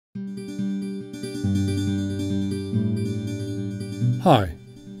Hi,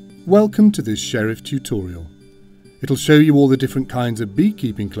 welcome to this Sheriff tutorial. It'll show you all the different kinds of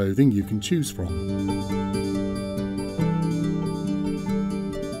beekeeping clothing you can choose from.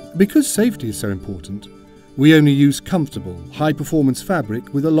 Because safety is so important, we only use comfortable, high-performance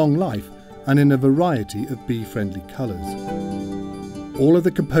fabric with a long life and in a variety of bee-friendly colours. All of the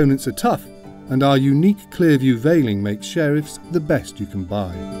components are tough, and our unique Clearview veiling makes Sheriffs the best you can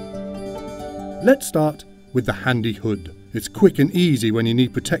buy. Let's start with the handy hood. It's quick and easy when you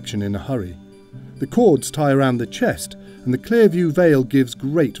need protection in a hurry. The cords tie around the chest, and the Clearview veil gives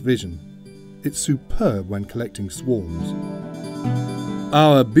great vision. It's superb when collecting swarms.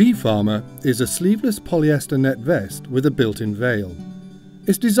 Our Bee Farmer is a sleeveless polyester net vest with a built-in veil.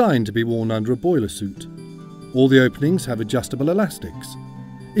 It's designed to be worn under a boiler suit. All the openings have adjustable elastics.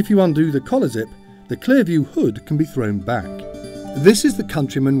 If you undo the collar zip, the Clearview hood can be thrown back. This is the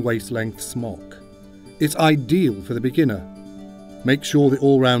Countryman waist-length smock. It's ideal for the beginner. Make sure the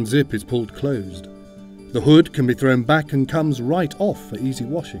all-round zip is pulled closed. The hood can be thrown back and comes right off for easy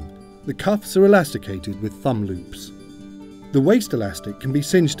washing. The cuffs are elasticated with thumb loops. The waist elastic can be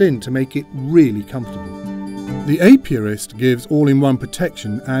cinched in to make it really comfortable. The Apiarist gives all-in-one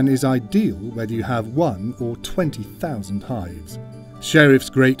protection and is ideal whether you have 1 or 20,000 hives. Sheriff's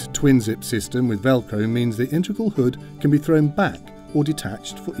great twin-zip system with Velcro means the integral hood can be thrown back or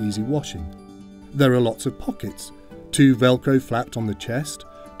detached for easy washing. There are lots of pockets, 2 Velcro flapped on the chest,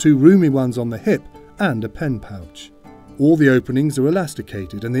 2 roomy ones on the hip, and a pen pouch. All the openings are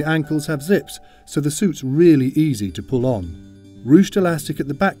elasticated and the ankles have zips, so the suit's really easy to pull on. Ruched elastic at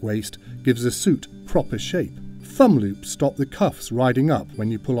the back waist gives the suit proper shape. Thumb loops stop the cuffs riding up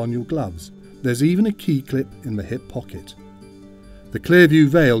when you pull on your gloves. There's even a key clip in the hip pocket. The Clearview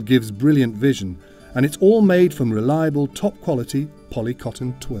veil gives brilliant vision, and it's all made from reliable top-quality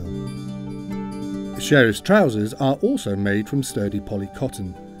polycotton twill. Sheriff's trousers are also made from sturdy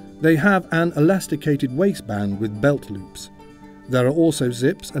polycotton. They have an elasticated waistband with belt loops. There are also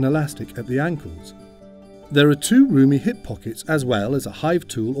zips and elastic at the ankles. There are 2 roomy hip pockets as well as a hive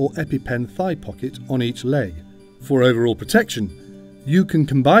tool or EpiPen thigh pocket on each leg. For overall protection, you can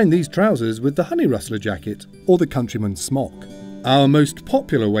combine these trousers with the Honey Rustler jacket or the Countryman smock. Our most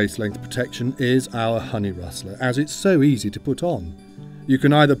popular waist-length protection is our Honey Rustler, as it's so easy to put on. You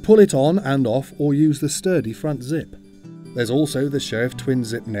can either pull it on and off or use the sturdy front zip. There's also the Sheriff twin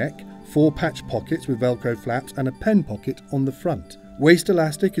zip neck, 4 patch pockets with Velcro flaps and a pen pocket on the front. Waist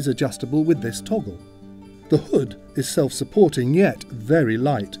elastic is adjustable with this toggle. The hood is self-supporting yet very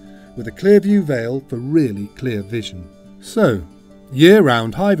light, with a Clearview veil for really clear vision. So,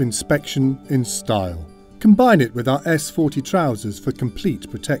 year-round hive inspection in style. Combine it with our S40 trousers for complete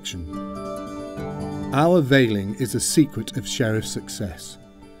protection. Our veiling is a secret of Sheriff's success.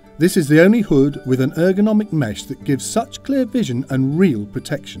 This is the only hood with an ergonomic mesh that gives such clear vision and real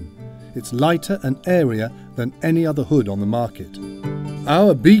protection. It's lighter and airier than any other hood on the market.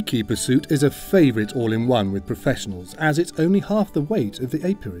 Our Beekeeper suit is a favourite all-in-one with professionals, as it's only half the weight of the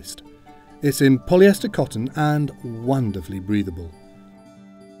Apiarist. It's in polyester cotton and wonderfully breathable.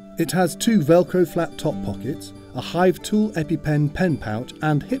 It has 2 Velcro flap top pockets, a hive tool EpiPen pen pouch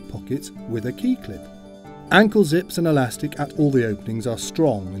and hip pockets with a key clip. Ankle zips and elastic at all the openings are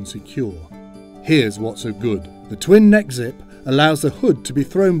strong and secure. Here's what's so good. The twin neck zip allows the hood to be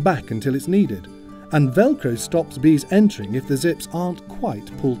thrown back until it's needed, and Velcro stops bees entering if the zips aren't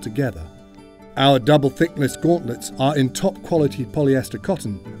quite pulled together. Our double thickness gauntlets are in top quality polyester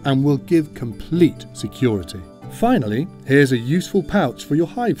cotton and will give complete security. Finally, here's a useful pouch for your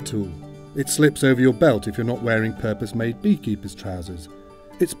hive tool. It slips over your belt if you're not wearing purpose-made beekeeper's trousers.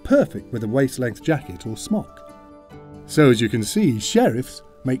 It's perfect with a waist-length jacket or smock. So as you can see, Sheriffs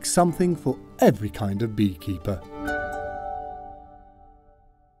make something for every kind of beekeeper.